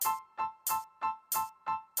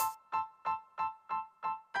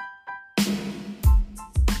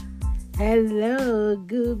Hello,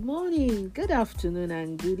 good morning, good afternoon,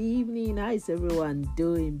 and good evening. How is everyone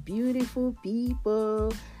doing? Beautiful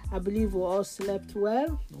people. I believe we all slept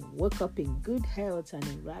well, woke up in good health and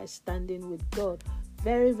in right standing with God.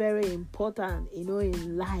 Very, very important,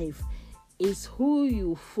 in life is who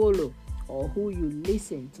you follow or who you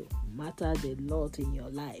listen to matters a lot in your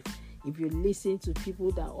life. If you listen to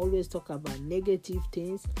people that always talk about negative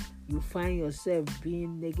things, you find yourself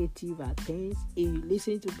being negative at things. If you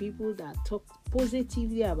listen to people that talk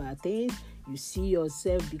positively about things, you see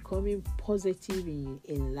yourself becoming positive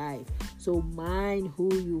in life. So mind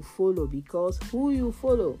who you follow, because who you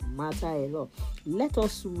follow matters a lot. Let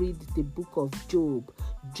us read the book of Job.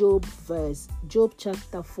 Job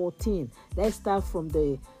chapter 14. Let's start from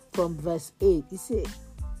verse 8. It says,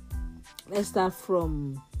 let's start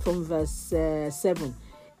from verse 7.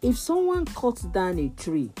 If someone cuts down a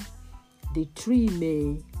tree, the tree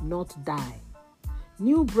may not die.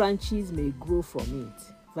 New branches may grow from it.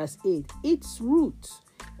 Verse 8. Its roots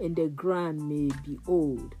in the ground may be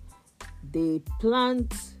old. The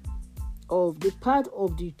part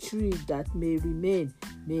of the tree that may remain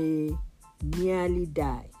may nearly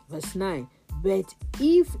die. Verse 9. But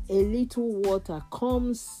if a little water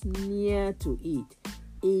comes near to it,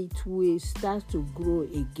 it will start to grow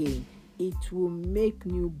again. It will make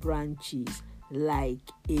new branches like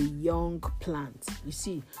a young plant. You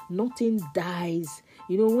see, nothing dies.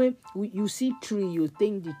 When you see tree, you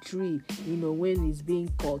think the tree, when it's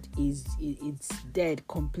being cut, it's dead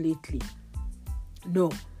completely.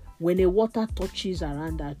 No. When a water touches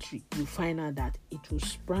around that tree, you find out that it will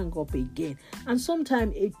sprang up again. And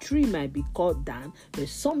sometimes a tree might be cut down, but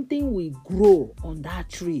something will grow on that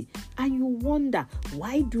tree. And you wonder,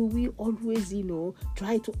 why do we always,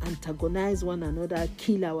 try to antagonize one another,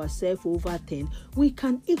 kill ourselves over things? We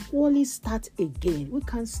can equally start again. We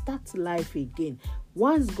can start life again.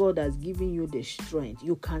 Once God has given you the strength,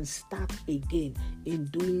 you can start again in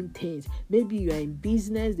doing things. Maybe you are in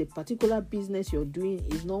business, the particular business you're doing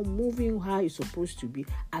is not moving how it's supposed to be.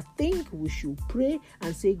 I think we should pray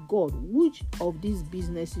and say, God, which of these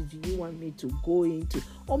businesses do you want me to go into?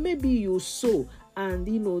 Or maybe you sow and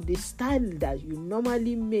the style that you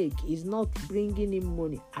normally make is not bringing in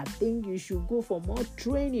money. I think you should go for more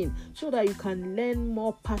training so that you can learn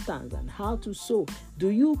more patterns and how to sew. Do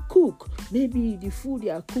you cook? Maybe the food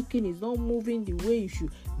you are cooking is not moving the way you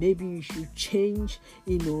should. Maybe you should change,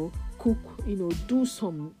 cook, do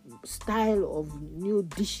some style of new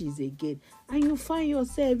dishes again. And you find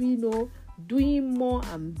yourself, doing more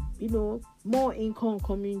and, more income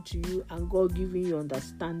coming to you, and God giving you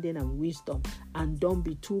understanding and wisdom. And don't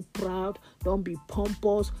be too proud. Don't be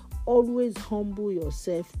pompous. Always humble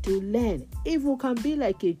yourself to learn. If you can be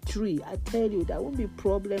like a tree, I tell you, there won't be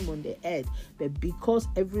problem on the earth. But because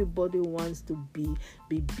everybody wants to be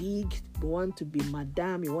big, you want to be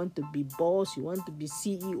madam, you want to be boss, you want to be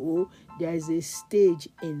CEO, there is a stage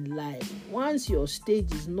in life. Once your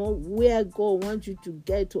stage is not where God wants you to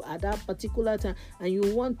get to at that particular time, and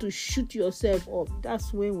you want to shoot yourself up,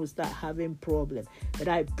 that's when we start having problem. But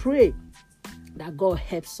I pray that God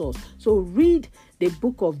helps us. So read the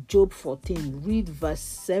book of Job 14, read verse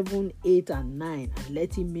 7, 8, and 9, and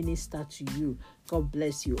let him minister to you. God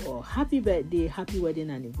bless you all. Happy birthday, happy wedding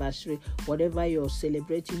anniversary, whatever you're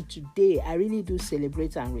celebrating today. I really do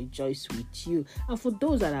celebrate and rejoice with you. And for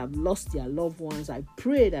those that have lost their loved ones, I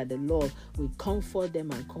pray that the Lord will comfort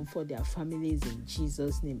them and comfort their families in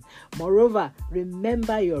Jesus' name. Moreover,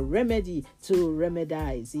 remember your remedy to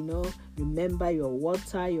remedize. Remember your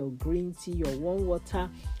water, your green tea, your warm water,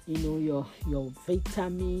 your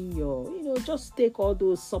vitamin, just take all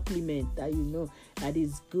those supplements that that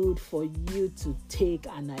is good for you to take.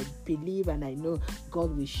 And I believe and I know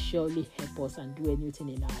God will surely help us and do anything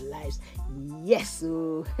in our lives. Yes.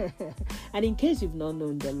 So and in case you've not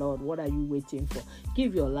known the Lord, what are you waiting for?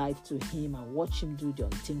 Give your life to him and watch him do the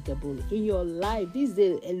unthinkable in your life. These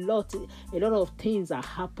days a lot of things are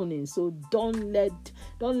happening. So don't let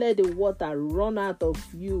the water run out of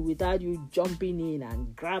you without you jumping in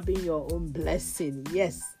and grabbing your own blessing.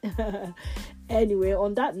 Yes. Anyway,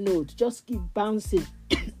 on that note, just keep bouncing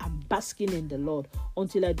and basking in the Lord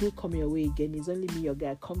until I do come your way again. It's only me, your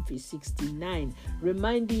guy, Comfy 69,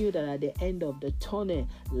 reminding you that at the end of the tunnel,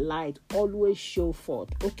 light always show forth.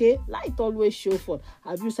 Okay? Light always show forth.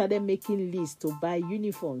 Have you started making lists to buy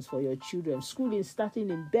uniforms for your children? School is starting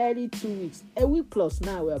in barely 2 weeks. A week plus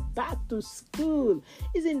now, we're back to school.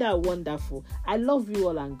 Isn't that wonderful? I love you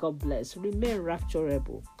all and God bless. Remain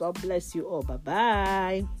rapturable. God bless you all.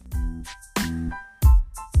 Bye-bye.